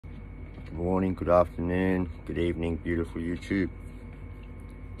Good morning, good afternoon, good evening, beautiful YouTube.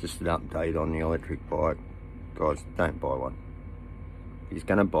 Just an update on the electric bike. Guys, don't buy one. If you're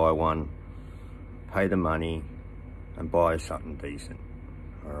gonna buy one, pay the money and buy something decent.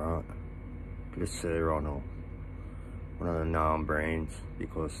 Alright? Get a Suron or one of the known brands,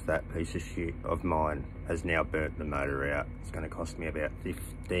 because that piece of shit of mine has now burnt the motor out. It's gonna cost me about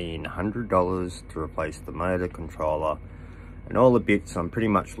 $1,500 to replace the motor, controller, and all the bits. I'm pretty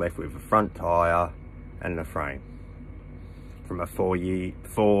much left with a front tyre and the frame from a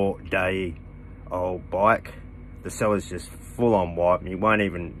 4-day old bike. The seller's just full on wiped me, won't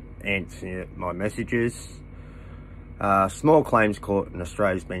even answer my messages. Small claims court in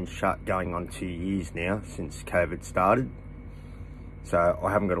Australia's been shut going on 2 years now since COVID started. So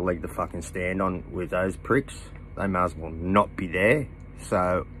I haven't got a leg to fucking stand on with those pricks. They may as well not be there.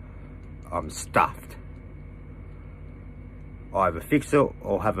 So I'm stuffed. I either fix it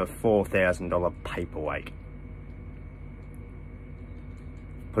or have a $4,000 paperweight.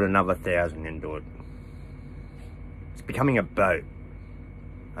 Put another 1,000 into it. It's becoming a boat.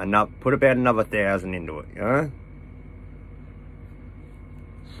 Put about another 1,000 into it, you know?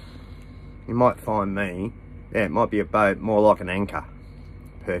 You might find me, yeah, it might be a boat, more like an anchor.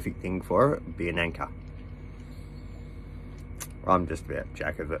 Perfect thing for it would be an anchor. I'm just about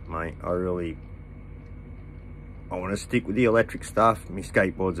jack of it, mate. I want to stick with the electric stuff. My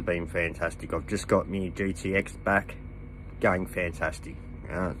skateboards have been fantastic. I've just got my GTX back, going fantastic.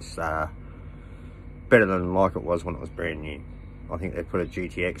 It's better than like it was when it was brand new. I think they put a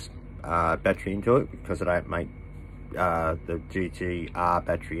GTX battery into it because they don't make the GTR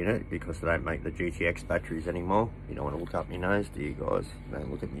battery in it, because they don't make the GTX batteries anymore. You don't want to look up my nose, do you guys?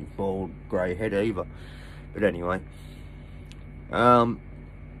 Don't look at me bald grey head either. But anyway,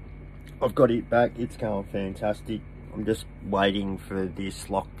 I've got it back. It's going fantastic. I'm just waiting for this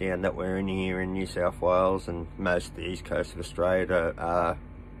lockdown that we're in here in New South Wales and most of the east coast of Australia to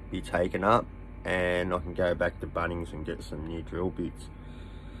be taken up, and I can go back to Bunnings and get some new drill bits.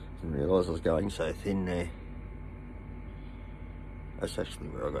 Didn't realise I was going so thin there. That's actually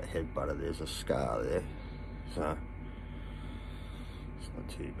where I got headbutted. There's a scar there, so it's not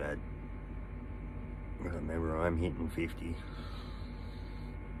too bad. Remember, I'm hitting 50.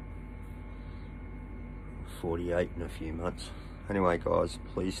 48 in a few months. Anyway guys,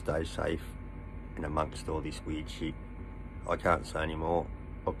 please stay safe in amongst all this weird shit. I can't say anymore.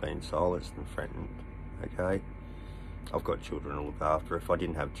 I've been silenced and threatened, okay? I've got children to look after. If I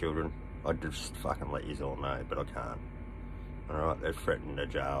didn't have children, I'd just fucking let you all know, but I can't. Alright, they've threatened to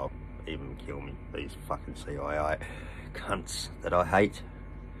jail, even kill me. These fucking CIA cunts that I hate.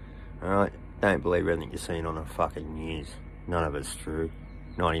 Alright, don't believe everything you're seeing on the fucking news. None of it's true.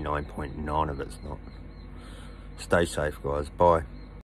 99.9 of it's not. Stay safe, guys. Bye.